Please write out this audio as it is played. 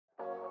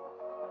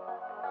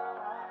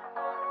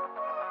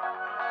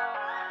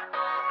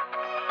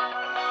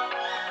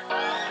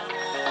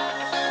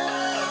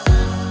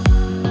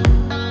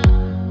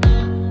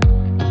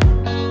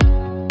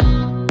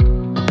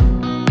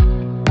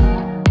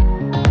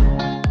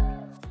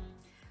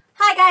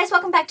guys,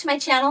 welcome back to my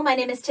channel. My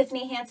name is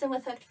Tiffany Hansen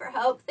with Hooked for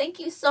Hope. Thank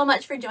you so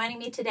much for joining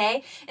me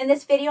today. In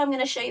this video, I'm going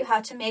to show you how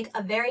to make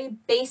a very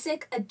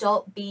basic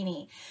adult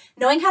beanie.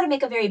 Knowing how to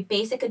make a very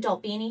basic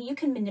adult beanie, you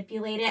can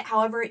manipulate it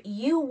however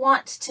you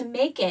want to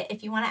make it.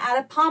 If you want to add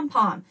a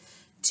pom-pom,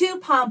 2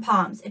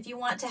 pom-poms. If you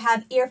want to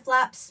have ear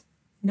flaps,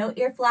 no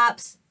ear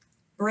flaps,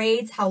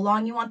 braids, how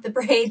long you want the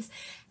braids,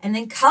 and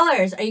then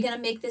colors. Are you going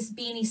to make this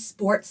beanie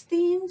sports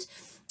themed?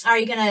 Are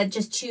you going to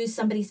just choose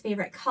somebody's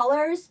favorite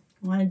colors?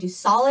 You want to do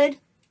solid,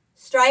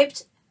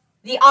 striped?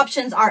 The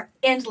options are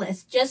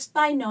endless just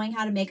by knowing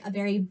how to make a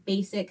very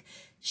basic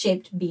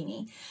shaped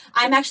beanie.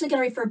 I'm actually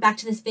going to refer back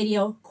to this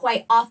video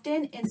quite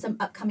often in some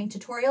upcoming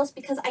tutorials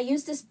because I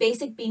use this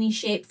basic beanie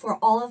shape for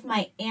all of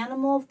my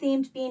animal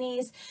themed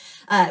beanies,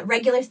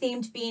 regular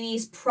themed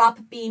beanies, prop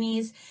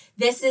beanies.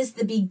 This is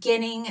the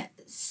beginning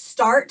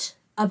start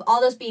of all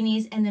those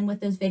beanies, and then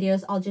with those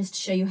videos I'll just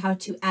show you how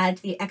to add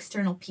the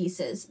external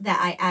pieces that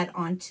I add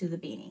onto the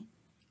beanie.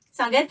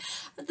 Sound good?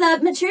 The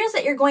materials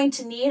that you're going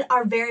to need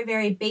are very,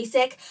 very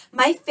basic.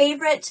 My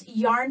favorite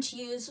yarn to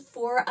use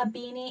for a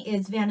beanie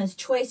is Vanna's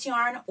Choice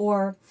yarn,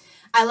 or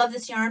I love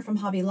this yarn from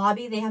Hobby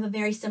Lobby. They have a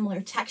very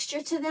similar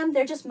texture to them.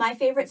 They're just my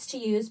favorites to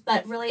use,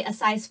 but really a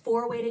size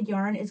 4 weighted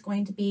yarn is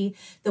going to be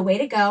the way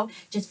to go.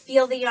 Just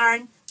feel the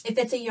yarn. If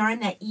it's a yarn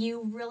that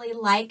you really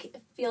like,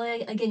 feel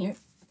it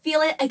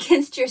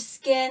against your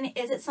skin.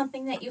 Is it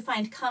something that you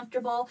find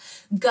comfortable?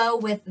 Go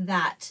with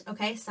that.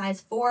 Okay,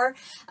 size 4.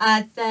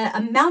 The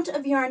amount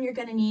of yarn you're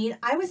going to need,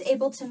 I was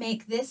able to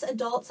make this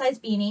adult size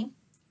beanie,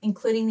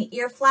 including the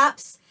ear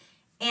flaps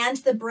and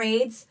the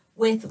braids,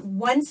 with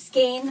 1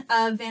 skein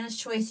of Vanna's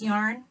Choice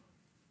yarn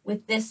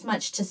with this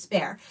much to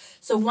spare.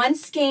 So 1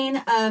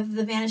 skein of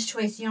the Vanna's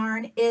Choice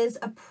yarn is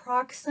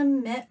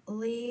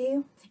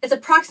approximately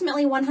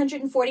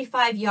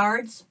 145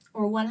 yards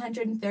or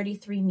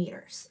 133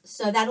 meters.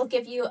 So that'll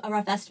give you a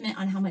rough estimate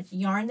on how much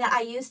yarn that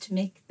I used to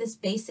make this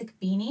basic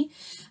beanie.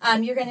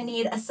 You're going to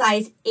need a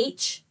size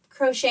H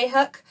crochet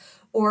hook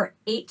or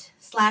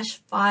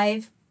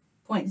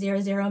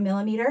 8/5.00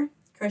 millimeter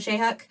crochet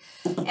hook.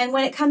 And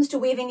when it comes to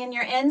weaving in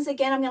your ends,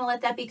 again, I'm going to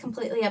let that be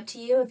completely up to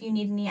you. If you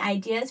need any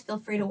ideas, feel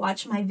free to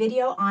watch my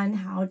video on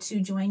how to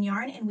join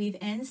yarn and weave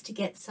ends to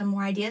get some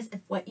more ideas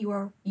if what you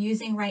are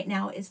using right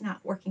now is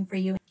not working for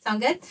you.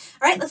 Sound good?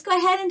 All right, let's go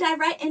ahead and dive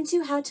right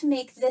into how to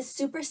make this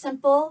super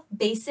simple,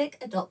 basic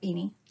adult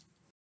beanie.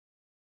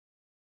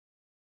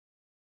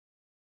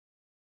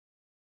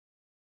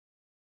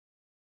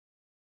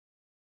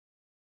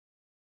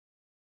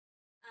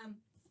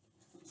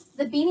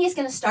 The beanie is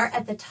going to start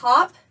at the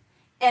top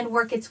and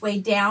work its way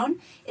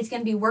down. It's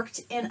going to be worked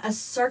in a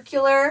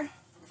circular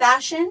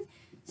fashion.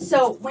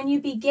 So when you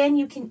begin,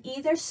 you can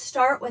either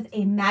start with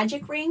a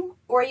magic ring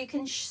or you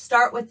can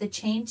start with the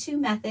chain 2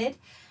 method.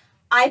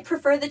 I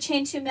prefer the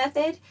chain 2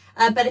 method,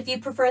 but if you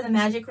prefer the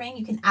magic ring,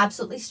 you can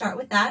absolutely start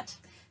with that.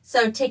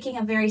 So taking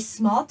a very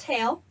small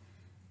tail,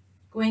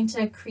 going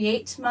to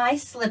create my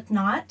slip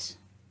knot.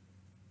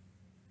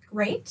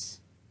 Great.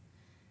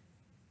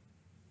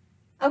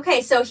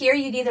 Okay, so here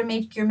you'd either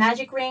make your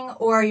magic ring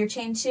or your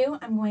chain 2.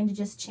 I'm going to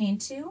just chain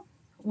 2.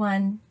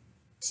 1,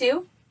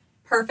 2.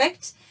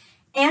 Perfect.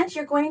 And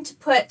you're going to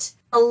put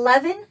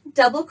 11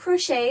 double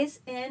crochets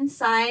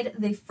inside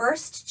the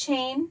first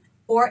chain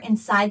or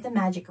inside the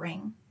magic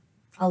ring.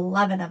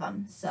 11 of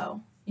them.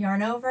 So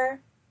yarn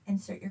over,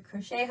 insert your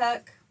crochet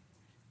hook,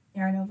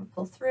 yarn over,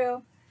 pull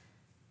through,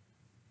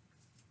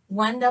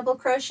 1 double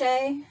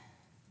crochet,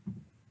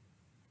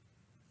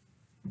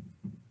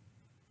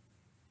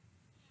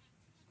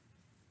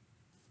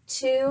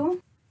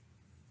 2,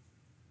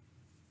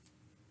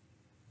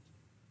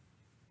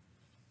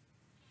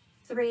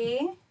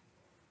 3,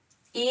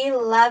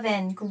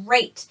 11.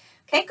 Great.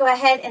 Okay, go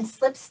ahead and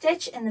slip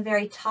stitch in the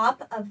very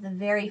top of the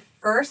very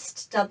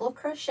first double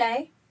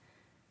crochet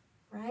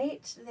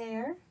right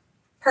there.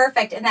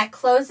 Perfect, and that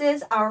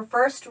closes our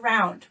first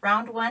round.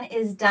 Round 1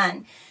 is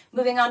done.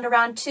 Moving on to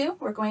round 2,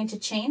 we're going to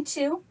chain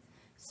 2.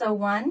 So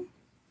 1,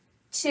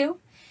 2,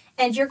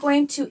 and you're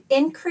going to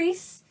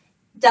increase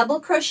double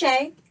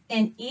crochet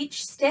in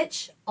each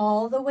stitch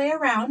all the way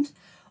around.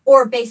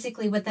 Or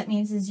basically what that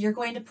means is you're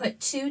going to put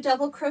 2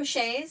 double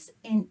crochets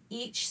in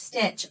each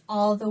stitch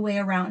all the way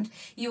around.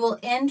 You will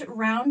end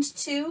round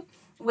 2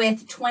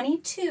 with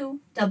 22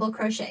 double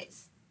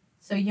crochets.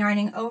 So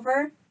yarning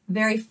over,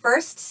 very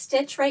first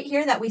stitch right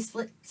here that we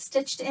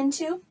stitched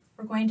into,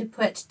 we're going to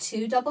put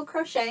 2 double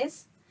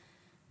crochets.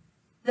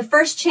 The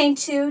first chain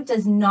 2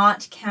 does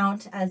not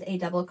count as a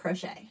double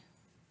crochet.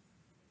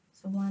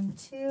 So 1,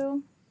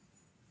 2,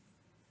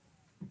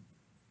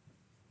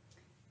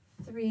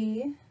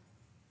 3,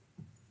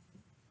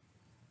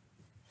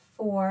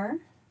 4,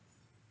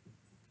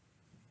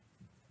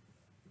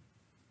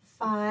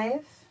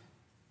 5,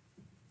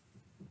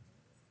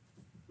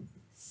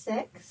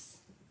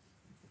 6,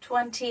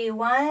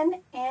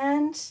 21,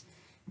 and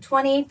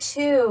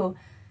 22.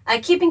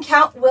 Keeping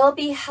count will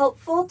be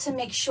helpful to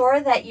make sure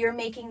that you're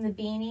making the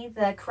beanie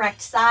the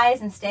correct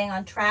size and staying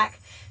on track.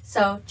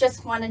 So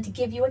just wanted to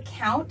give you a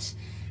count.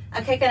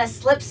 Okay, gonna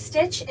slip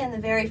stitch in the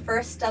very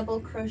first double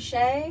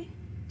crochet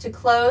to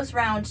close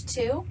round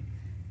 2.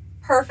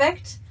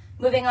 Perfect.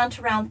 Moving on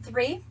to round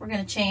 3, we're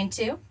gonna chain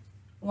 2,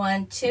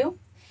 1, 2.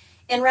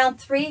 In round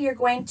 3, you're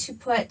going to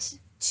put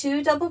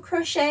 2 double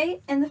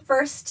crochet in the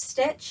first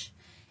stitch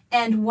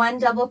and 1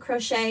 double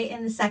crochet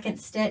in the second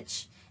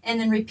stitch, and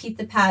then repeat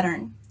the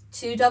pattern.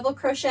 2 double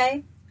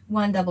crochet,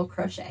 1 double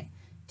crochet,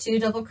 2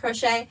 double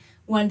crochet,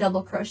 1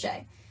 double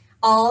crochet.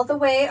 All the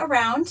way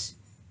around.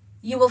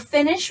 You will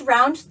finish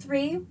round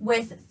 3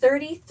 with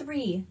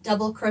 33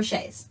 double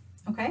crochets.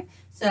 Okay,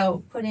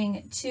 so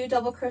putting 2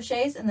 double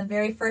crochets in the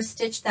very first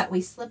stitch that we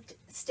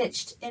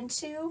stitched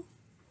into.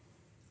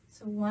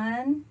 So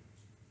 1,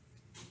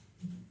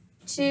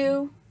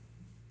 2,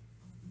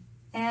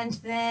 and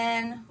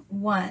then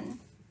 1.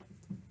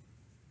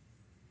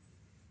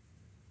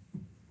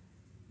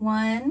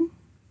 1,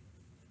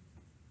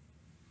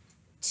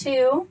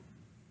 2,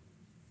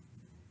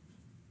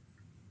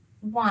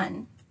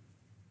 1.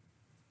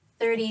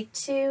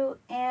 32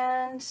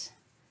 and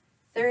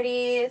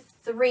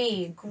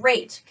 33.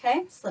 Great.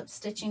 Okay, slip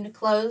stitching to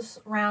close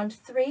round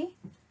 3.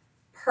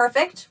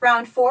 Perfect.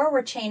 Round 4,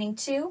 we're chaining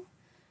 2,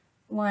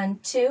 1,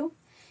 2.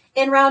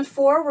 In round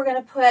 4, we're going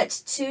to put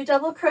 2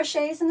 double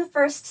crochets in the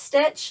first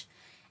stitch,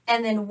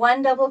 and then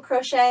 1 double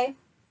crochet,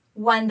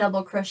 1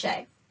 double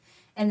crochet,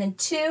 and then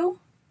 2,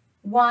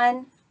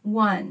 1,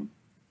 1,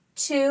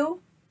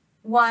 2,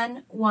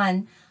 1,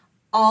 1.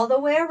 All the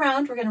way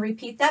around. We're going to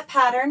repeat that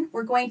pattern.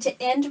 We're going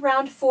to end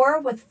round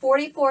 4 with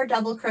 44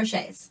 double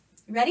crochets.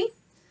 You ready?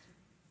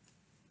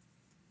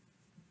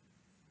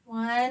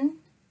 1,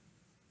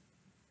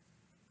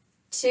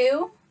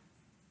 2,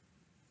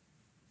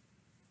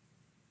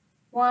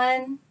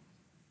 1,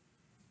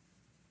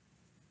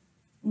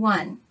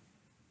 1,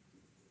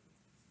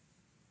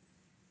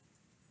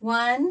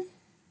 1,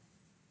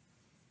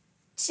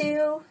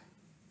 2,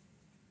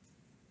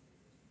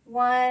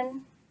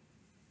 1,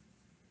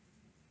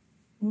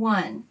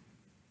 1.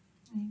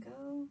 There you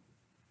go.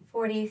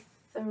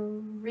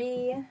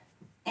 43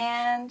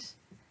 and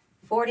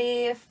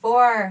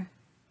 44.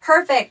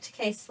 Perfect.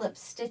 Okay, slip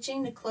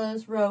stitching to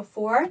close row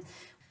 4.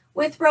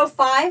 With row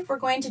 5, we're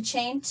going to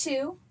chain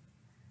 2.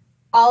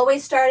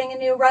 Always starting a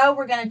new row,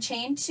 we're going to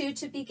chain 2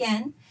 to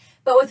begin.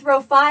 But with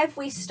row 5,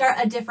 we start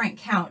a different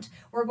count.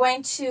 We're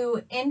going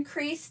to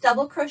increase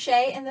double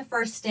crochet in the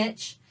first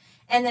stitch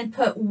and then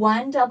put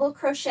 1 double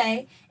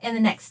crochet in the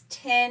next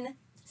 10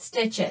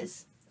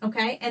 stitches.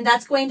 Okay, and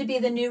that's going to be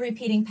the new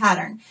repeating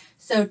pattern.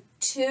 So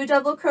 2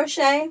 double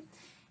crochet,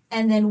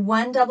 and then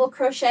 1 double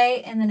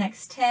crochet in the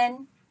next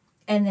 10,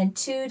 and then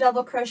 2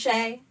 double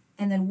crochet,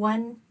 and then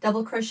 1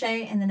 double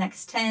crochet in the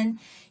next 10.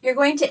 You're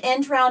going to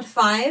end round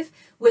 5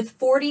 with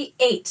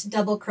 48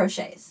 double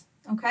crochets.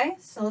 Okay,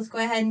 so let's go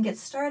ahead and get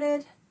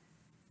started.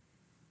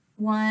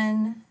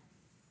 1,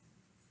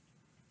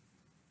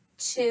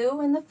 2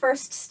 in the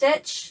first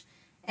stitch,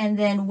 and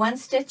then 1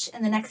 stitch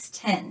in the next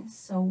 10.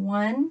 So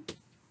 1,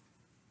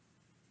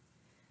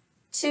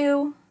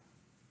 2,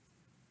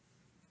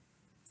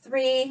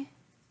 3,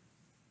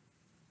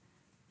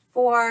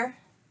 4,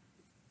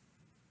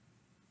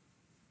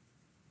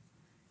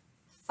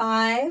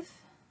 5,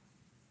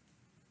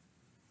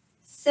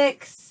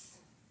 6,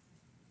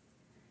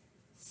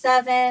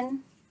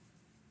 7,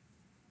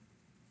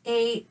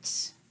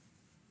 8,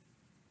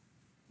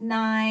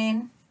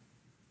 9,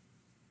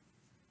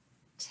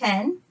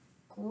 10.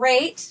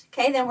 Great.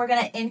 Okay, then we're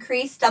going to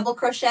increase double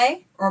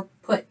crochet or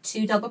put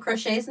 2 double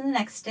crochets in the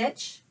next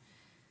stitch.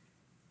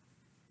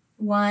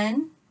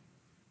 1,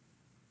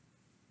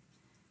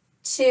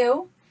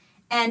 2,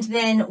 and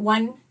then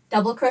 1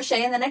 double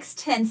crochet in the next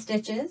 10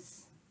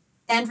 stitches,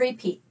 and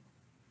repeat.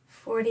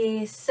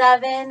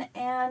 47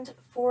 and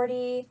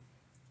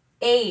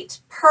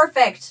 48.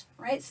 Perfect.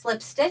 Right,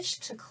 slip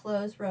stitch to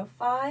close row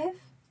 5,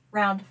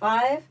 round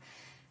 5,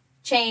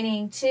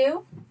 chaining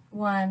 2,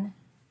 1,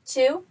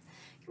 2.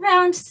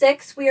 Round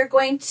 6, we are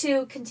going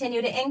to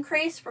continue to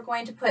increase. We're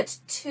going to put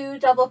 2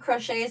 double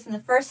crochets in the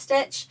first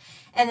stitch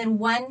and then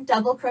 1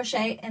 double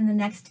crochet in the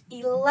next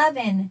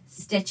 11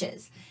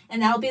 stitches.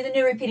 And that'll be the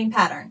new repeating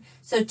pattern.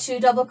 So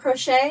 2 double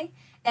crochet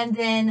and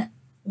then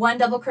 1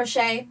 double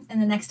crochet in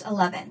the next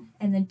 11,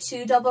 and then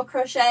 2 double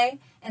crochet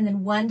and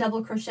then 1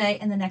 double crochet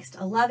in the next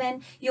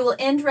 11. You will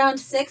end round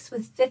 6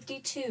 with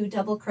 52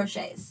 double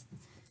crochets.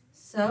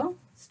 So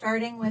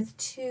starting with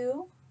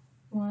 2,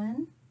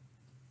 1,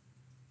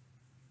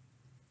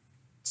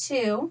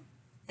 2,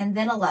 and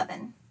then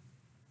 11.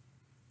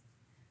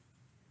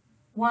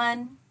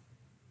 1,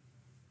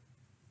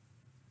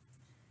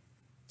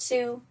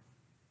 2,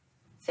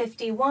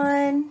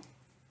 51,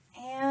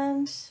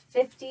 and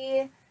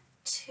 52.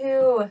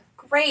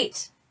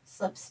 Great.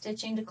 Slip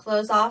stitching to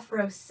close off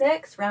row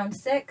 6, round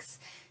 6,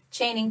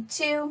 chaining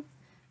 2,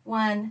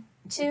 1,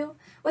 2.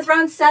 With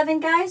round 7,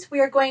 guys,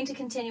 we are going to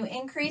continue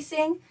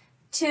increasing.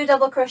 2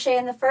 double crochet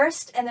in the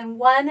first, and then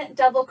 1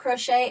 double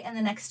crochet in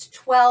the next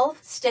 12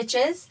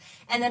 stitches,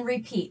 and then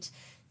repeat.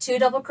 2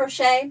 double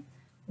crochet,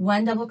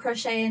 1 double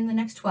crochet in the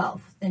next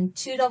 12, then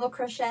 2 double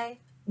crochet,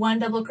 1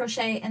 double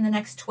crochet in the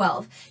next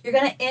 12. You're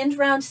going to end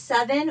round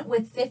 7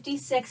 with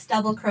 56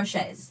 double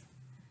crochets.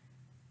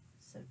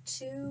 So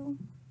 2,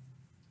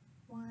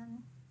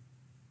 1,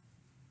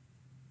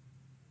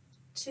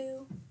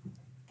 2,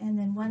 and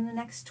then 1 the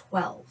next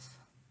 12.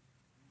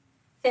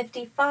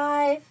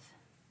 55,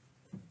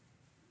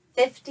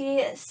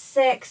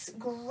 56.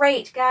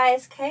 Great,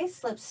 guys. Okay,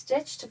 slip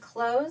stitch to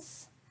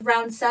close.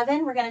 Round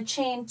 7, we're going to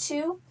chain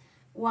 2,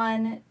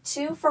 1,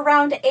 2. For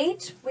round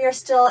 8, we are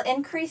still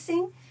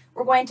increasing.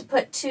 We're going to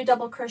put 2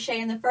 double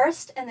crochet in the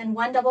first and then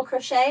 1 double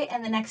crochet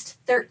in the next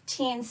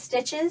 13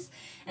 stitches,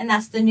 and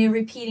that's the new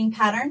repeating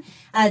pattern.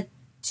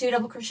 2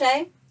 double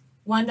crochet,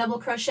 1 double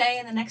crochet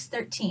in the next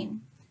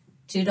 13.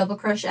 2 double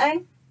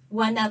crochet,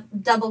 1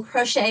 double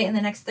crochet in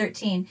the next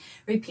 13.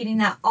 Repeating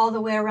that all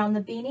the way around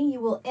the beanie. You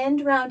will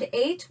end round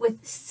 8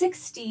 with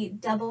 60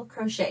 double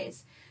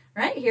crochets.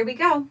 All right, here we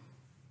go.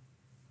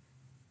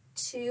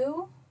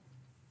 2,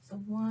 so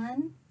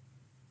 1,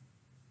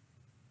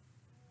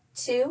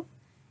 2,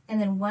 and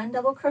then 1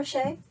 double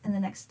crochet in the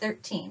next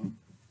 13.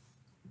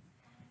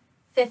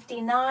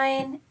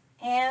 59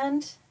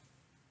 and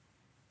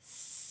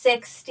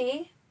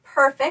 60.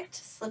 Perfect.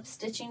 Slip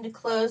stitching to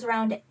close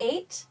round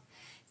 8.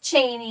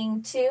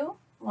 Chaining 2,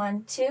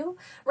 1, 2.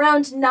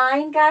 Round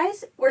 9,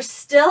 guys, we're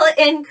still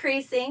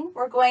increasing.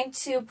 We're going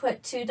to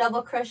put 2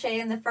 double crochet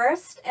in the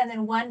first and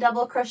then 1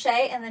 double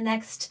crochet in the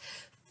next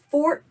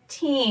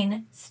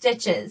 14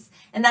 stitches.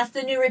 And that's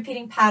the new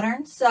repeating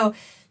pattern. So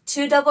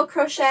 2 double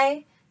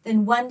crochet,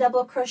 then 1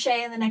 double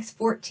crochet in the next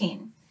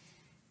 14.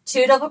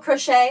 2 double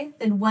crochet,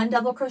 then 1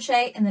 double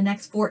crochet in the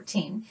next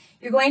 14.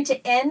 You're going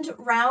to end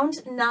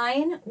round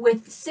 9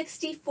 with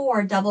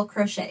 64 double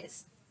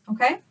crochets.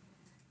 Okay?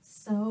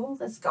 So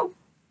let's go.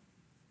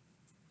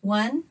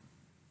 1,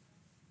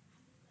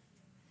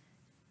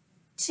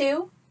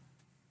 2,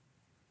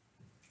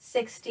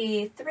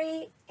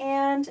 63,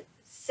 and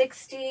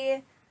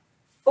 64.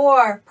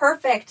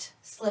 Perfect.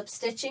 Slip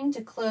stitching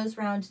to close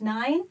round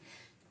 9.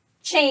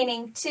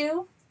 Chaining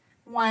 2,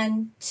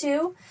 1,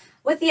 2.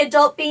 With the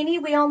adult beanie,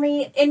 we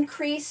only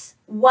increase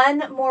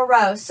 1 more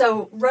row.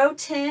 So row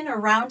 10 or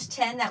round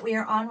 10 that we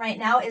are on right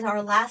now is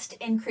our last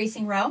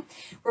increasing row.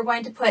 We're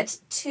going to put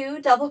 2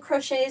 double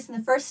crochets in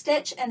the first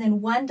stitch and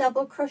then 1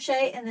 double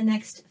crochet in the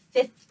next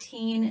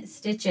 15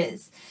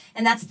 stitches.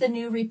 And that's the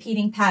new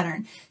repeating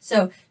pattern.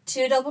 So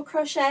 2 double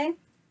crochet,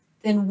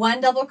 then 1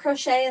 double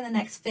crochet in the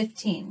next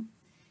 15.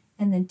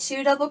 And then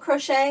 2 double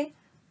crochet,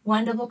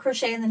 1 double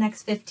crochet in the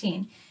next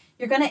 15.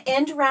 You're going to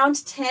end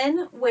round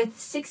 10 with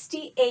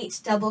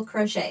 68 double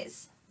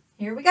crochets.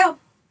 Here we go.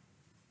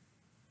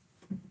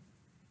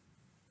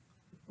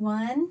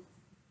 1,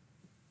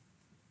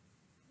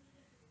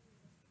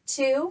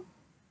 2,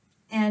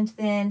 and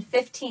then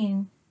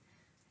 15.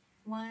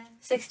 1,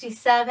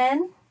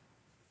 67,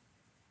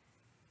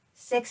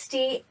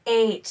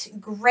 68.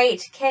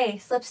 Great. Okay,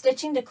 slip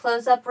stitching to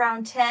close up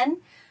round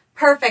 10.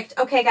 Perfect.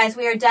 Okay, guys,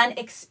 we are done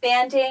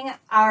expanding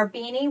our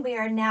beanie. We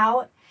are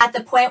now at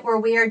the point where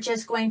we are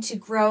just going to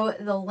grow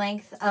the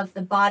length of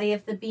the body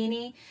of the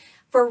beanie.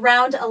 For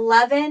round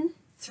 11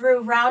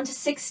 through round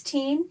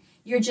 16,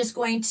 you're just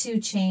going to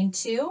chain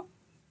 2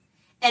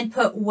 and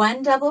put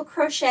 1 double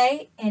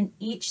crochet in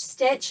each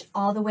stitch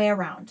all the way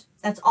around.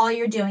 That's all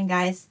you're doing,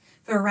 guys.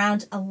 For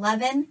round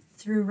 11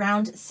 through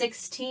round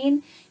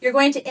 16, you're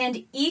going to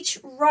end each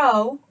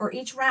row or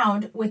each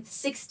round with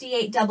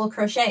 68 double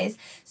crochets.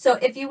 So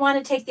if you want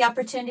to take the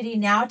opportunity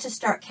now to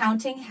start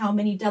counting how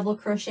many double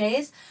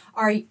crochets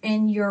are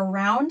in your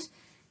round,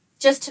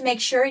 just to make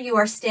sure you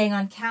are staying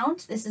on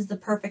count, this is the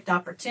perfect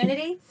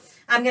opportunity.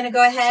 I'm going to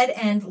go ahead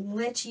and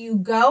let you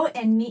go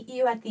and meet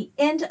you at the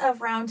end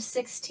of round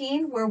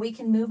 16 where we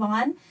can move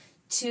on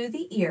to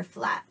the ear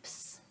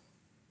flaps.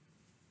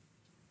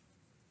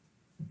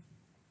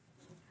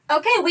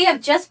 Okay, we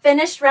have just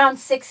finished round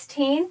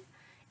 16.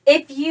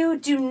 If you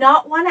do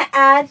not want to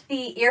add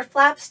the ear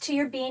flaps to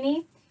your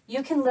beanie,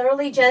 you can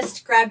literally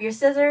just grab your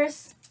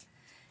scissors,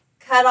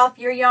 cut off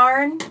your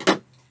yarn,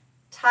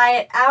 tie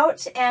it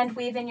out, and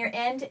weave in your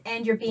end,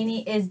 and your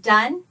beanie is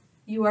done.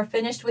 You are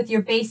finished with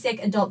your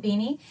basic adult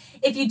beanie.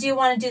 If you do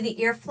want to do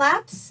the ear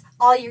flaps,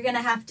 all you're going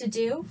to have to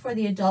do for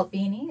the adult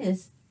beanie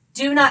is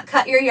do not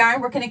cut your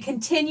yarn. We're going to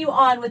continue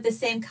on with the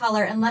same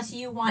color unless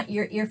you want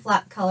your ear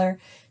flap color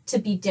to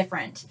be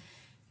different.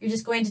 You're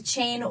just going to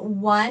chain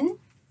 1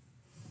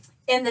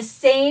 in the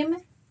same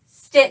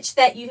stitch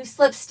that you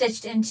slip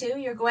stitched into.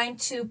 You're going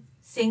to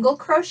single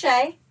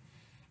crochet,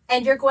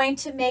 and you're going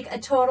to make a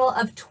total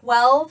of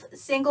 12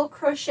 single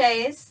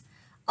crochets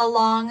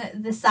along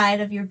the side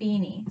of your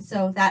beanie.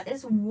 So that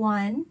is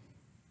 1,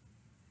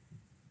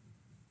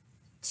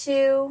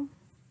 2,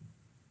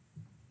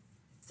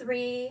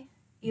 3,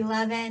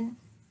 11,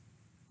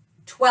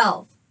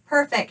 12.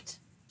 Perfect.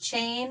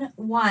 Chain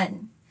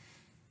 1.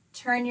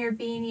 Turn your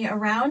beanie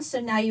around, so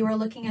now you are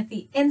looking at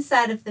the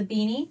inside of the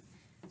beanie.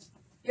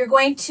 You're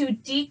going to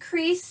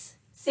decrease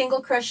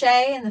single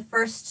crochet in the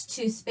first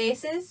 2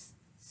 spaces.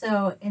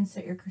 So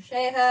insert your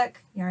crochet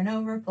hook, yarn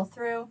over, pull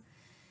through.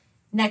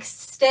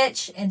 Next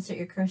stitch, insert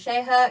your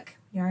crochet hook,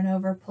 yarn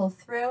over, pull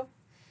through.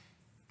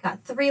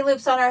 Got 3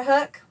 loops on our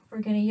hook.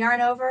 We're going to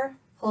yarn over,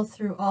 pull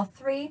through all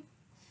 3.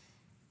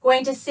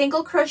 Going to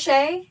single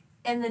crochet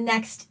in the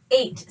next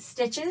 8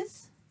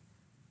 stitches.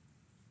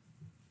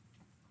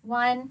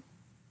 1,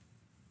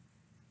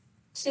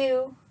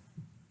 2,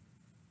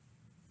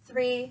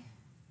 3,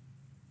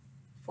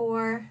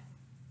 4,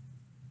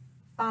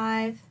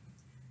 5,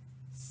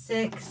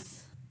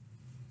 6,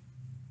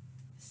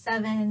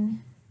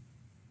 7,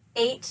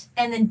 8,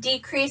 and then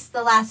decrease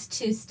the last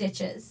 2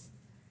 stitches.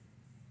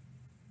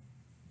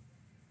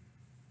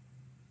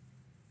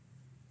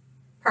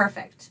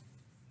 Perfect.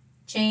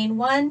 Chain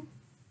 1,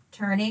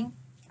 turning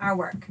our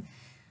work.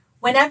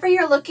 Whenever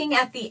you're looking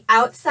at the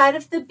outside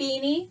of the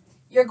beanie,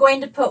 you're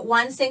going to put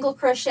 1 single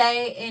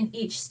crochet in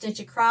each stitch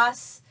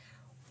across.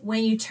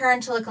 When you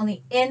turn to look on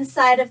the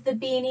inside of the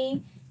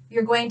beanie,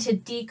 you're going to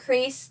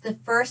decrease the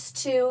first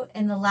 2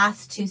 and the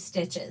last 2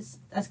 stitches.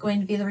 That's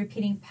going to be the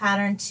repeating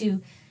pattern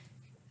to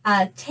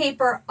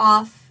taper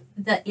off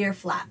the ear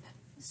flap.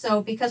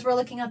 So because we're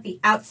looking at the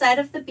outside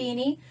of the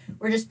beanie,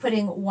 we're just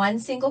putting 1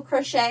 single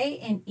crochet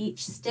in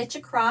each stitch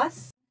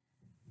across.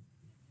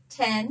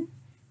 10,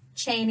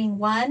 chaining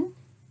 1,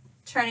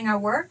 turning our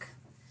work.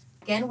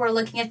 Again, we're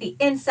looking at the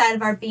inside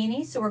of our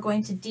beanie, so we're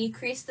going to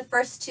decrease the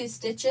first 2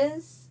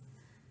 stitches.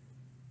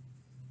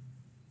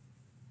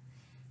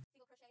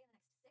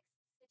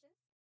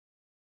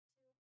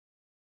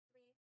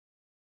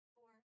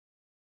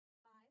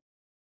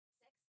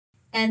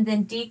 And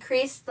then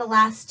decrease the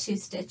last 2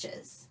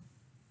 stitches.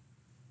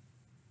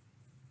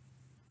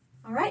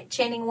 All right,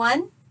 chaining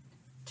 1,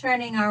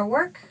 turning our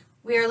work.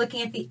 We are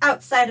looking at the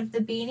outside of the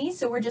beanie,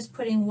 so we're just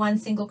putting 1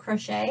 single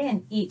crochet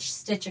in each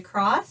stitch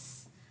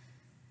across.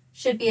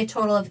 Should be a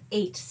total of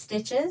 8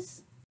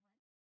 stitches.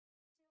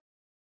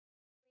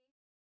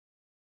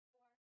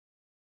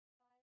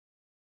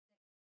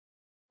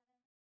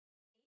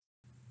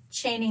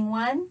 Chaining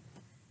 1,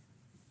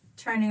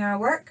 turning our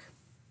work,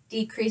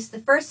 decrease the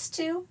first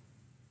 2,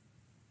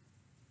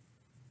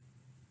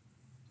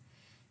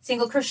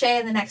 single crochet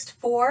in the next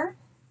 4,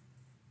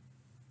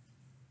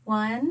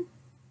 1,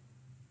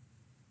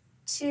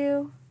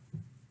 2,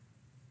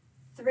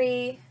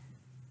 3,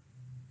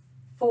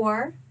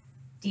 4,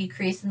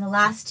 decrease in the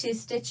last 2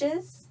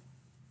 stitches,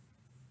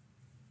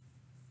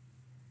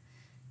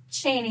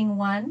 chaining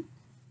 1,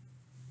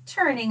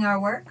 turning our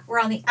work. We're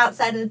on the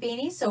outside of the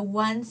beanie, so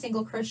 1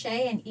 single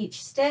crochet in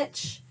each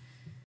stitch.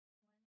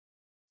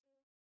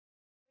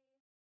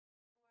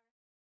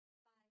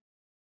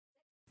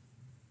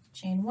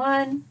 Chain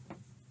 1,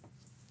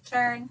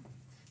 turn,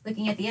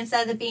 looking at the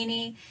inside of the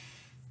beanie,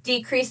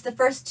 decrease the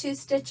first 2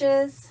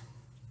 stitches,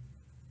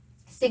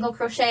 single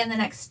crochet in the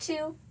next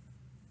 2,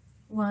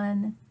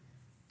 1,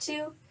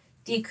 2,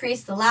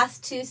 decrease the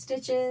last 2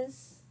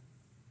 stitches,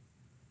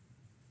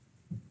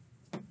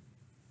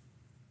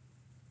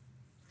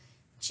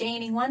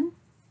 chaining 1,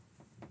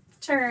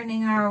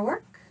 turning our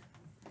work,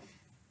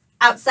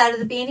 outside of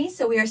the beanie,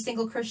 so we are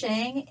single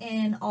crocheting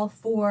in all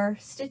 4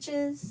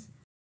 stitches,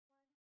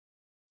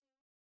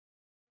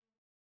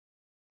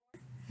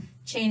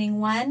 chaining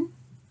 1,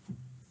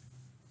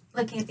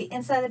 looking at the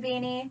inside of the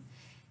beanie,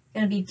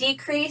 going to be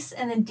decrease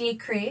and then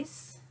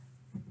decrease.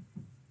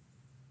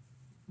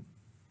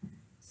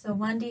 So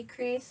 1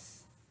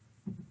 decrease,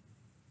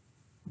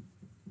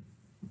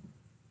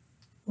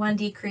 1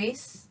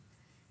 decrease,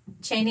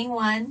 chaining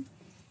 1.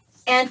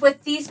 And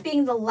with these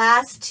being the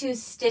last 2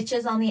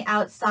 stitches on the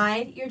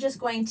outside, you're just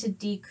going to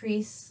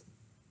decrease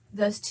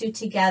those 2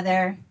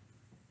 together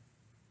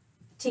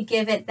to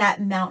give it that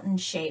mountain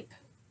shape.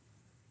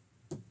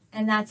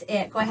 And that's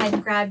it. Go ahead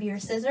and grab your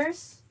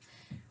scissors.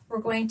 We're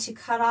going to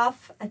cut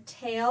off a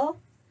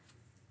tail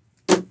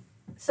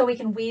so we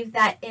can weave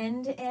that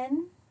end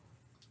in,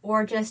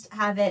 or just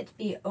have it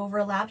be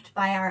overlapped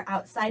by our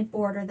outside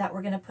border that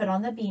we're going to put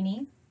on the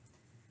beanie.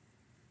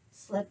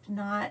 Slip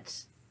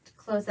knot to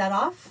close that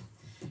off.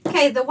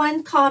 Okay, the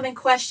one common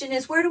question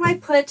is, where do I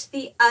put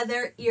the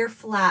other ear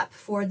flap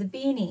for the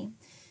beanie?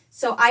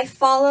 So I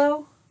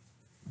follow.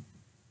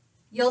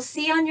 You'll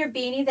see on your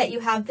beanie that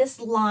you have this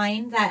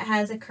line that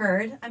has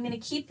occurred. I'm going to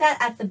keep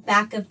that at the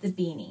back of the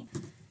beanie.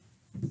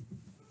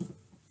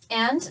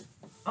 And,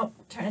 oh,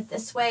 turn it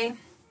this way.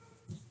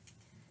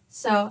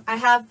 So I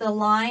have the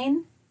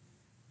line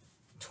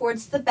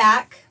towards the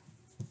back.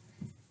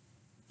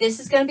 This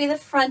is going to be the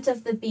front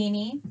of the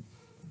beanie.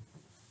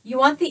 You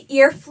want the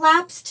ear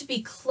flaps to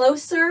be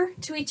closer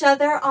to each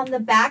other on the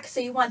back,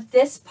 so you want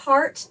this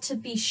part to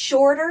be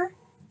shorter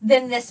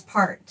than this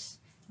part.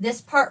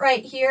 This part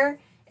right here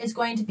is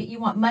going to be, you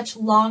want much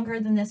longer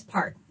than this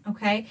part,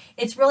 okay?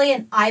 It's really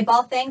an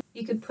eyeball thing.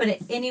 You could put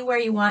it anywhere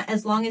you want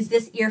as long as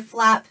this ear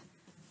flap,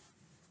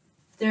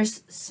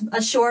 there's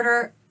a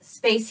shorter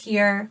space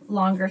here,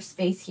 longer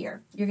space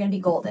here. You're going to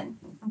be golden,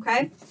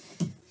 okay?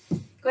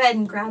 Go ahead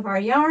and grab our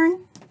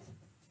yarn,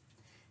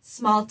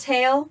 small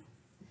tail,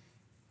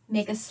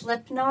 make a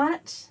slip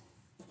knot.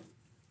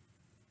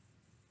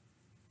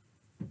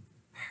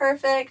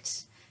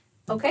 Perfect.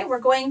 Okay, we're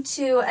going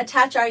to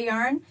attach our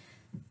yarn.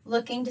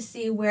 looking to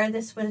see where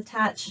this would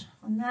attach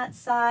on that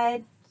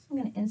side. So I'm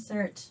going to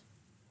insert,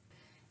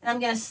 and I'm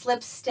going to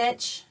slip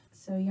stitch.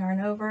 So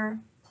yarn over,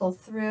 pull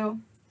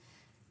through,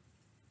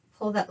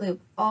 pull that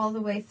loop all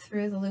the way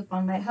through the loop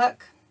on my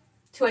hook.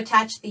 To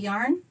attach the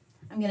yarn,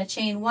 I'm going to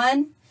chain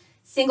 1,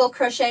 single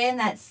crochet in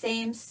that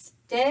same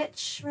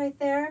stitch right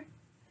there.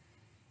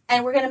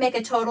 And we're going to make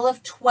a total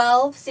of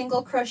 12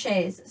 single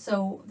crochets.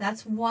 So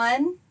that's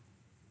 1,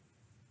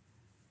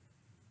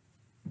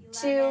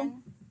 2,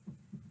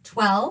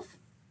 12,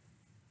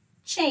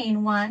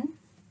 chain 1,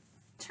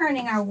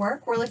 turning our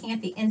work. We're looking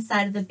at the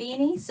inside of the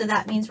beanie, so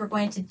that means we're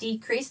going to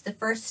decrease the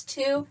first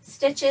 2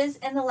 stitches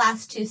and the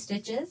last 2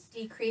 stitches.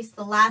 Decrease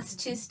the last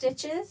 2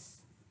 stitches.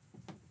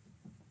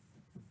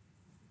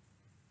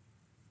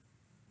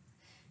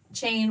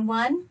 Chain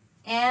 1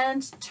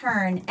 and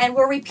turn. And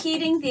we're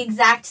repeating the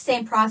exact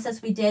same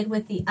process we did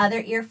with the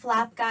other ear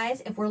flap,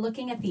 guys. If we're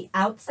looking at the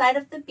outside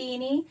of the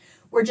beanie,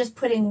 we're just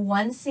putting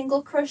 1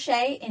 single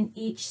crochet in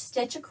each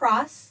stitch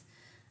across,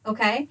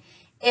 okay?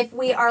 If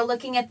we are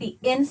looking at the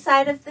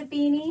inside of the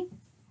beanie,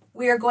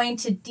 we are going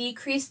to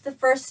decrease the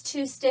first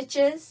 2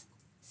 stitches,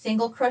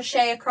 single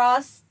crochet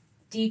across,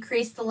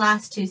 decrease the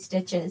last 2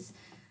 stitches,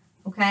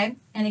 okay?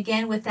 And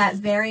again, with that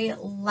very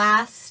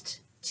last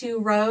 2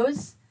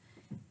 rows,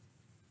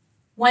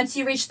 once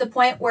you reach the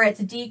point where it's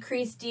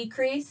decrease,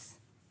 decrease,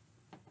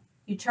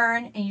 you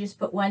turn and you just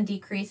put 1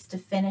 decrease to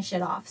finish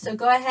it off. So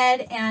go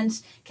ahead and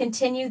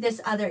continue this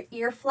other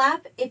ear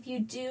flap. If you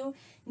do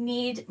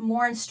need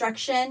more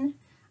instruction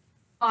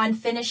on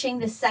finishing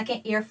the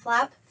second ear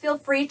flap, feel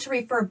free to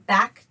refer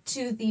back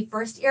to the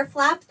first ear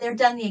flap. They're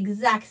done the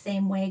exact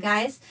same way,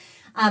 guys.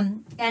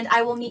 And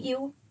I will meet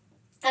you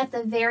at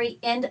the very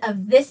end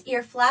of this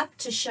ear flap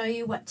to show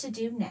you what to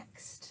do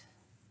next.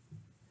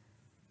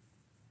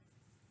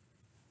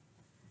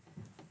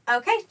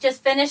 Okay,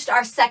 just finished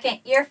our second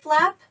ear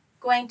flap.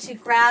 Going to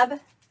grab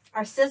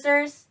our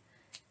scissors,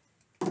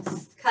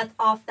 cut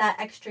off that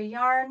extra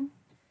yarn,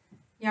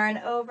 yarn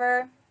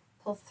over,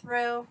 pull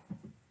through,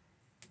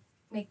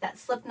 make that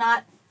slip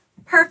knot.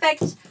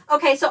 Perfect.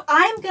 Okay, so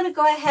I'm going to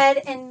go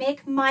ahead and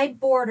make my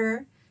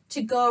border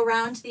to go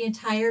around the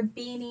entire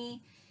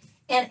beanie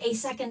in a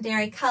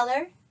secondary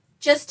color,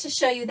 just to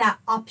show you that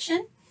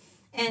option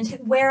and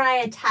where I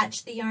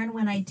attach the yarn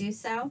when I do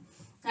so.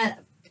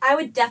 I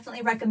would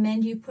definitely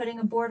recommend you putting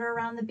a border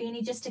around the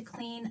beanie just to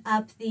clean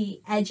up the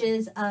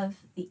edges of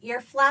the ear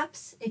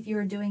flaps. If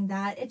you're doing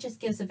that, it just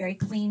gives a very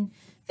clean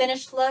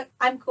finished look.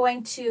 I'm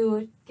going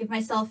to give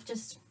myself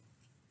just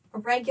a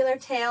regular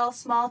tail,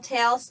 small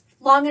tail,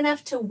 long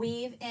enough to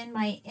weave in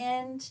my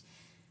end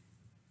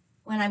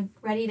when I'm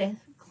ready to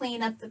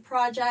clean up the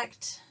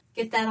project.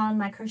 Get that on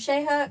my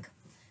crochet hook.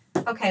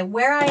 Okay,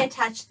 where I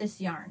attach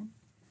this yarn,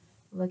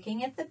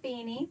 looking at the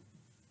beanie,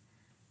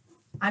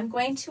 I'm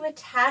going to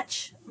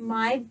attach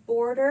my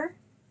border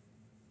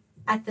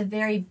at the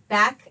very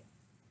back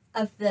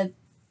of the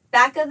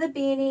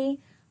beanie,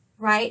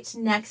 right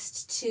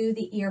next to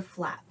the ear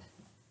flap.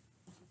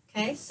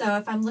 Okay, so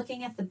if I'm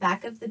looking at the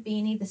back of the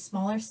beanie, the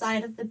smaller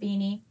side of the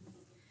beanie,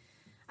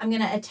 I'm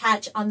going to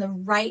attach on the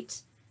right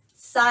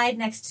side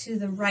next to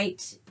the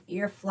right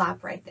ear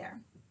flap right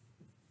there.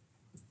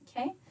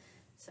 Okay,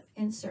 so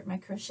insert my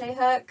crochet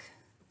hook,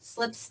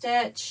 slip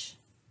stitch.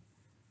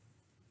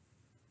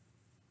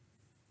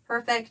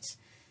 Perfect.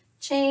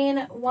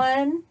 Chain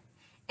 1,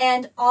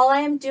 and all I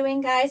am doing,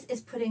 guys, is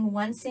putting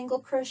 1 single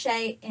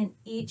crochet in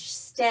each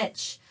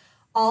stitch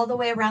all the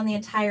way around the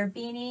entire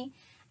beanie.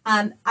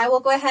 I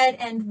will go ahead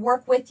and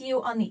work with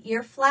you on the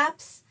ear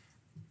flaps.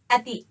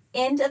 At the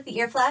end of the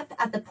ear flap,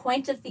 at the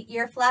point of the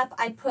ear flap,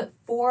 I put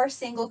 4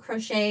 single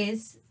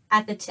crochets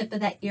at the tip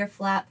of that ear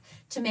flap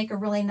to make a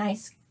really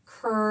nice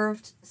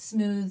curved,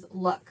 smooth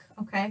look,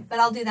 okay? But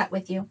I'll do that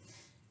with you.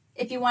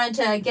 If you wanted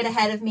to get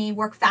ahead of me,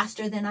 work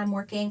faster than I'm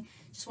working,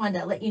 just wanted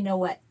to let you know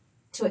what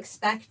to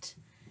expect.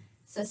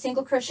 So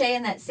single crochet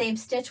in that same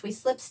stitch we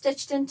slip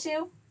stitched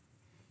into,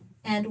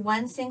 and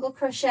 1 single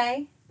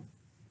crochet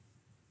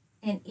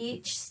in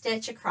each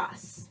stitch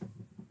across.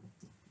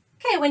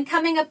 Okay, when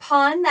coming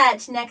upon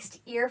that next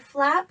ear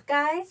flap,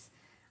 guys,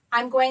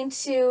 I'm going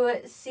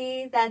to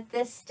see that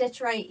this stitch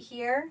right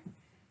here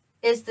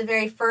is the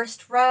very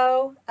first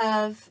row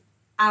of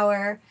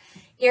our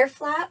ear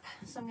flap.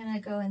 So I'm going to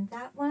go in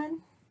that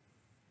one.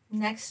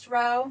 Next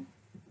row,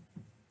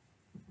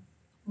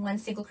 1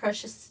 single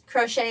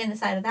crochet in the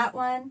side of that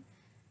one.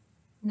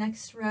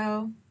 Next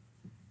row,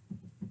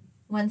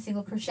 1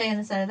 single crochet in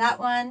the side of that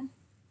one.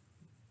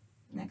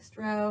 Next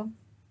row,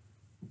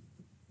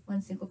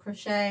 1 single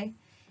crochet.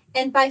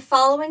 And by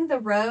following the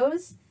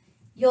rows,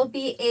 you'll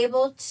be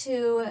able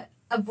to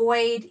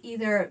avoid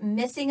either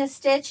missing a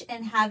stitch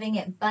and having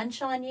it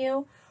bunch on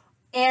you,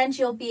 and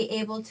you'll be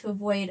able to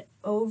avoid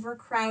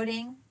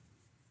overcrowding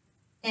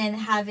and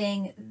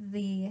having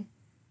the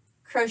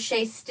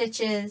crochet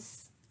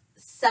stitches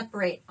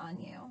separate on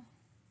you.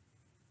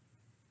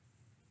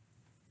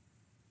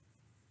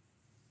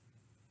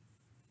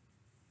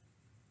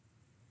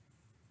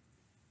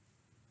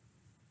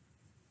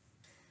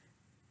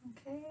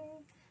 Okay,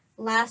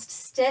 last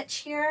stitch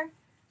here,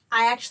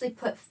 I actually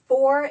put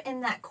 4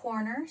 in that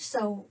corner.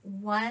 So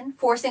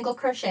 4 single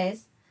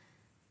crochets,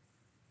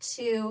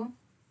 2,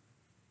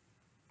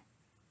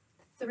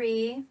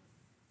 3,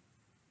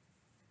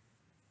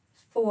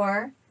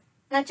 4.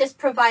 That just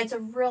provides a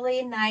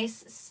really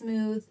nice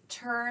smooth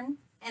turn.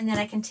 And then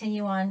I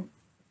continue on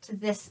to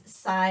this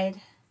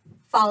side,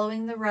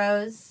 following the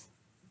rows.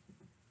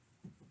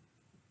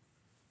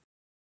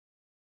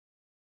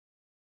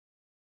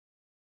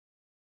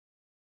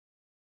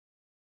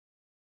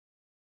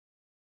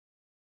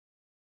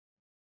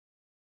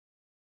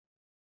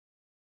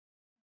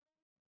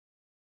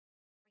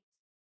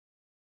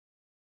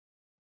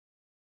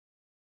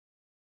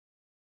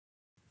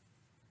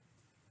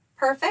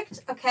 Perfect.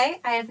 Okay,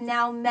 I have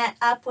now met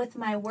up with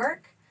my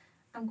work.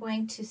 I'm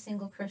going to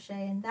single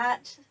crochet in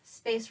that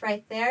space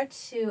right there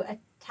to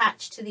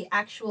attach to the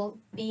actual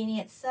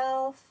beanie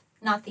itself,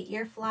 not the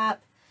ear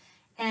flap,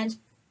 and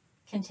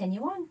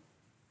continue on.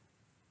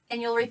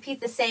 And you'll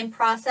repeat the same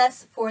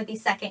process for the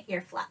second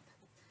ear flap.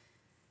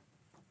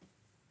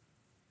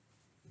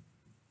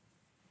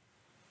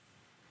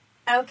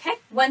 Okay,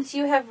 once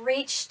you have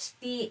reached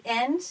the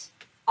end,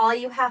 all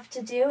you have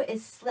to do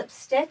is slip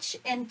stitch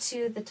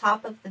into the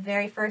top of the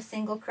very first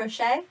single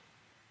crochet.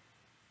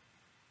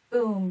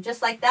 Boom,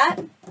 just like that.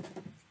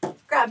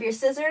 Grab your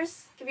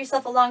scissors, give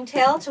yourself a long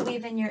tail to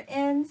weave in your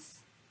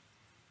ends,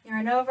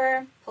 yarn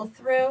over, pull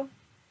through,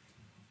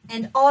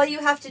 and all you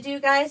have to do,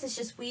 guys, is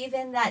just weave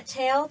in that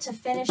tail to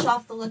finish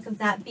off the look of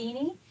that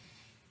beanie.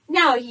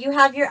 Now you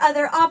have your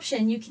other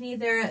option. You can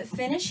either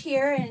finish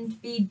here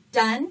and be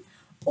done,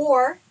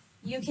 or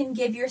you can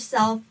give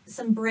yourself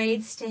some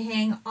braids to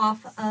hang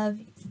off of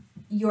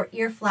your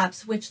ear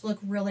flaps, which look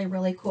really,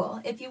 really cool.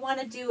 If you want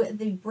to do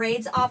the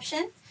braids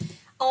option,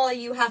 all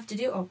you have to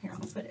do, oh, here,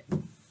 I'll put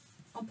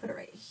it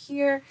right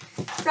here.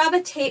 Grab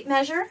a tape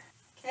measure,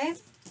 okay?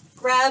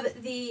 Grab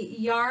the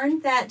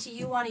yarn that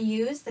you want to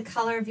use, the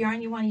color of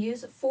yarn you want to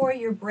use for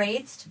your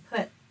braids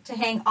to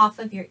hang off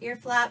of your ear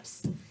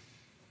flaps.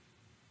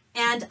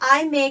 And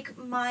I make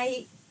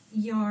my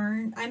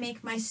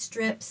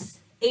strips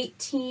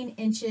 18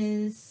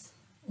 inches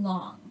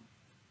long.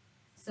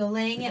 So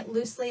laying it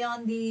loosely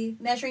on the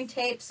measuring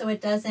tape so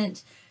it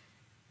doesn't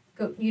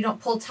go, you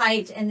don't pull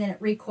tight and then it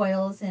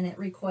recoils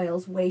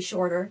way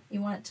shorter.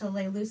 You want it to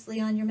lay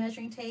loosely on your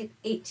measuring tape,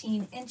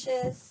 18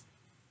 inches.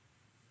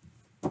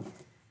 All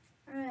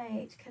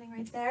right, cutting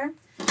right there.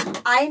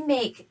 I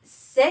make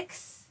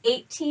 6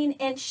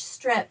 18-inch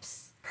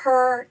strips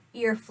per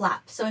ear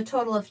flap. So a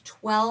total of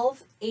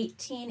 12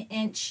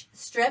 18-inch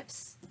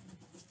strips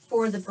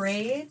for the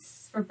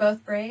braids, for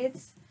both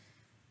braids.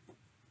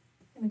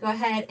 I'm gonna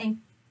go ahead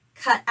and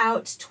cut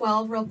out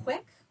 12 real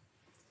quick.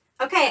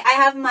 Okay, I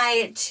have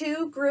my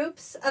 2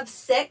 groups of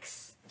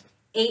 6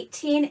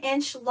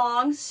 18-inch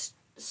long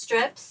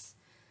strips.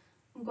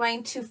 I'm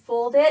going to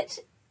fold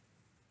it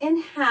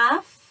in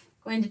half.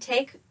 I'm going to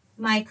take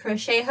my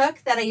crochet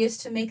hook that I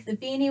used to make the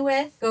beanie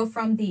with, go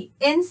from the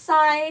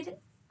inside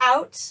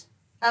out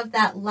of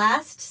that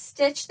last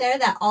stitch there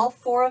that all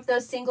 4 of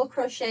those single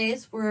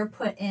crochets were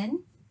put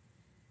in.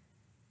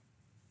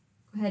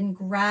 Go ahead and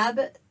grab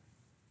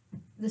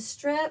the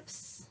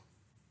strips.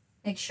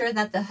 Make sure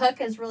that the hook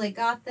has really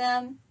got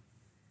them.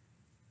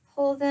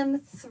 Pull them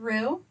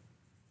through.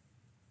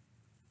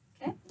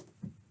 Okay.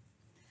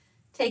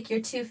 Take your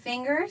 2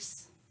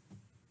 fingers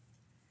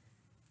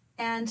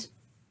and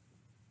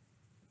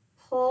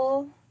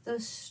pull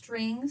those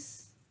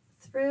strings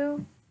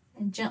through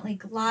and gently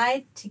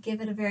glide to give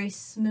it a very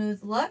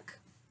smooth look.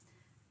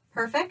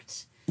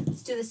 Perfect.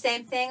 Let's do the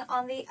same thing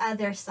on the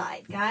other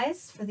side,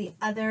 guys, for the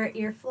other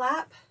ear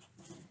flap.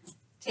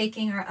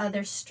 Taking our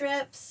other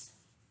strips,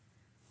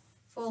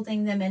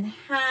 folding them in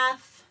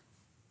half,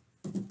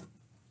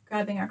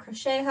 grabbing our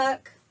crochet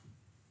hook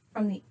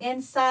from the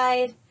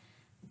inside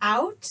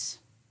out,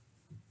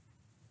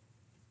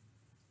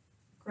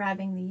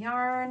 grabbing the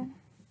yarn,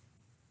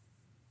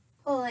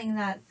 pulling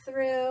that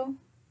through,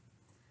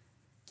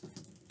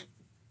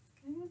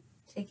 okay.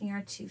 Taking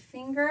our 2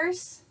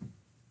 fingers,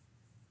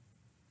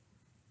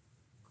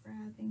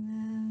 grabbing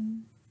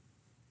them,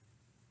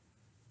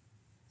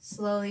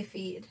 slowly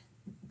feed.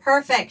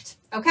 Perfect.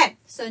 Okay,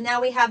 so now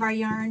we have our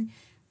yarn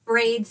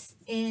braids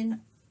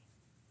in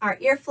our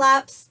ear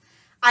flaps.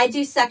 I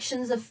do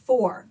sections of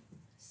 4.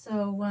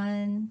 So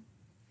 1,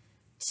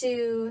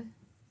 2,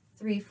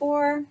 3,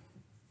 4.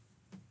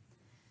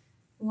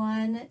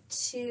 1,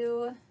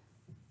 2,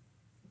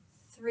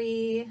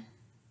 3,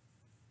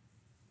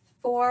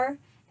 4.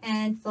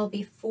 And there'll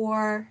be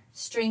 4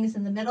 strings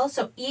in the middle.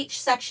 So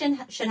each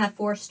section should have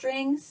 4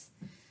 strings.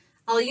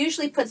 I'll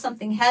usually put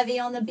something heavy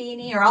on the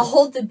beanie, or I'll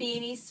hold the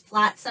beanies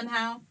flat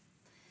somehow.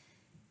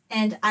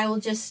 And I will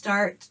just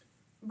start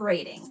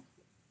braiding,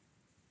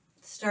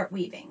 start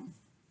weaving.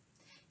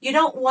 You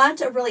don't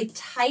want a really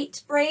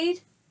tight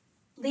braid.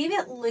 Leave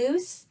it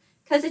loose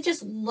because it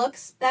just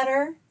looks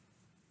better.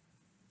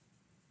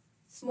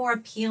 It's more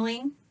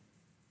appealing.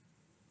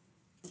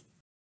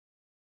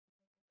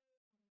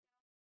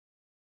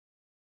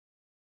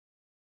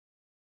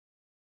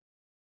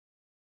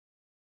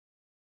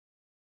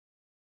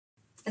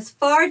 as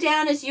far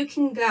down as you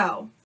can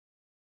go.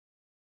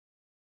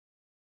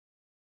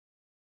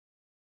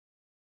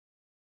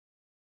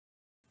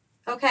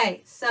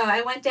 Okay, so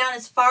I went down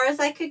as far as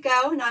I could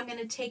go. Now I'm going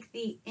to take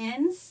the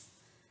ends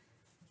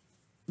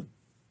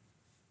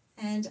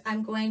and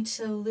I'm going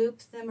to loop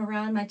them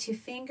around my 2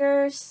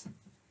 fingers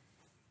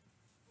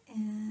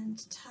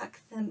and tuck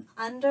them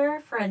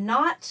under for a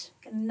knot.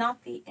 I'm going to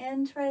knot the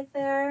end right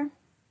there.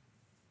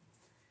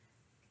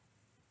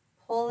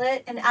 Pull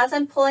it, and as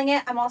I'm pulling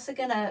it, I'm also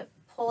going to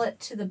pull it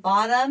to the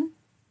bottom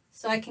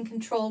so I can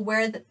control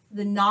where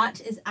the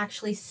knot is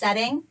actually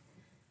setting,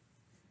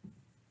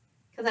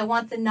 because I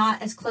want the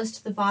knot as close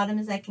to the bottom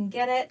as I can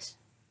get it.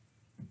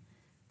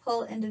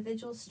 Pull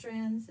individual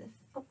strands.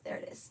 Oh, there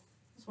it is.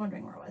 I was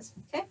wondering where it was.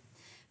 Okay,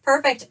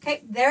 perfect.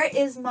 Okay, there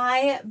is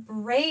my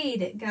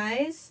braid,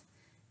 guys.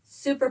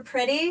 Super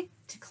pretty.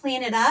 To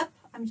clean it up,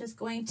 I'm just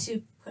going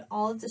to put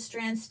all of the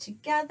strands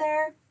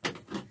together.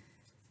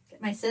 Get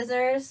my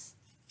scissors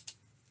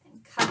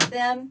and cut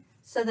them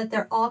so that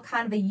they're all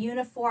kind of a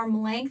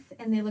uniform length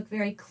and they look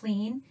very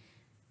clean.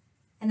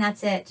 And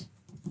that's it.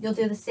 You'll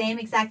do the same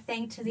exact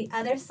thing to the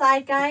other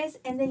side, guys,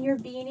 and then your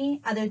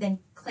beanie, other than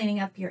cleaning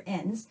up your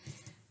ends,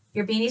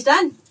 your beanie's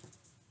done.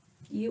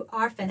 You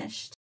are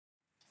finished.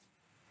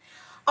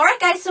 All right,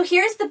 guys, so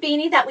here's the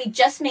beanie that we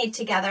just made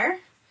together.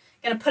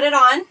 Gonna put it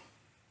on.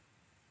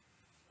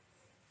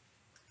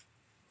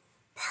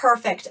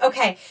 Perfect.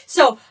 Okay,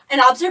 so an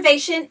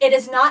observation, it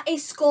is not a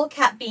skull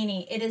cap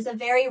beanie. It is a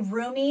very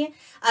roomy,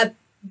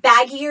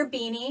 baggier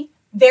beanie.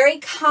 Very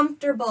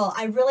comfortable.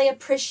 I really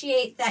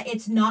appreciate that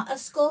it's not a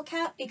skull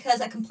cap,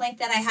 because a complaint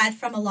that I had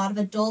from a lot of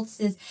adults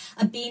is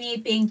a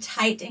beanie being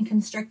tight and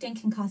constricting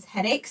can cause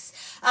headaches.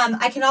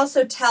 I can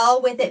also tell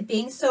with it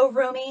being so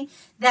roomy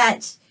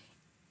that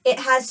it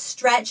has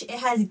stretch, it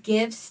has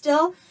give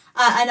still.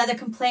 Another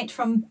complaint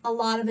from a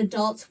lot of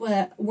adults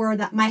were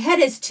that my head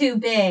is too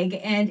big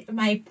and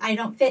I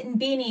don't fit in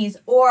beanies,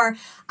 or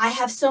I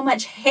have so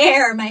much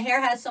hair, my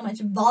hair has so much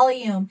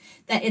volume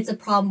that it's a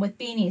problem with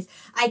beanies.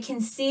 I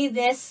can see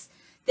this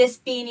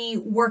beanie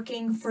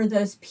working for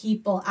those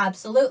people,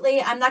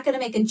 absolutely. I'm not going to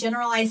make a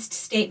generalized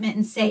statement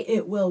and say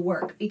it will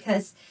work,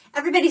 because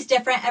everybody's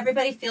different,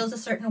 everybody feels a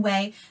certain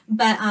way,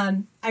 but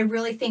I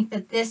really think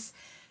that this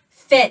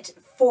fit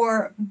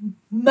for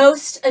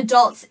most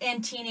adults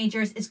and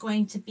teenagers is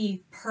going to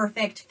be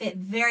perfect, fit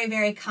very,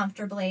 very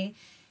comfortably.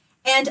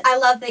 And I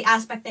love the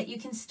aspect that you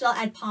can still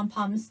add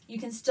pom-poms, you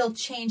can still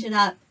change it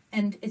up,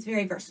 and it's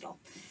very versatile.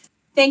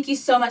 Thank you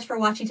so much for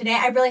watching today.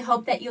 I really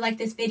hope that you liked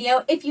this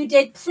video. If you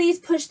did, please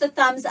push the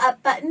thumbs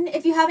up button.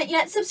 If you haven't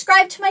yet,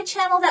 subscribe to my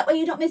channel. That way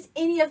you don't miss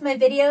any of my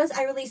videos.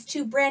 I release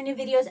 2 brand new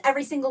videos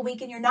every single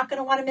week and you're not going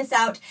to want to miss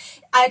out.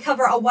 I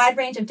cover a wide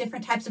range of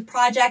different types of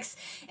projects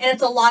and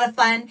it's a lot of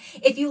fun.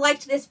 If you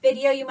liked this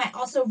video, you might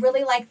also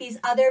really like these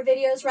other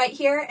videos right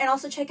here, and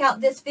also check out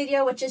this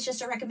video, which is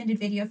just a recommended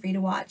video for you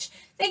to watch.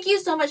 Thank you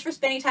so much for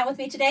spending time with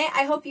me today.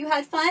 I hope you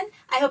had fun.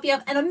 I hope you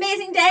have an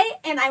amazing day,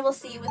 and I will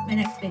see you with my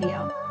next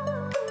video.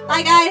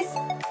 Bye,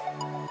 guys.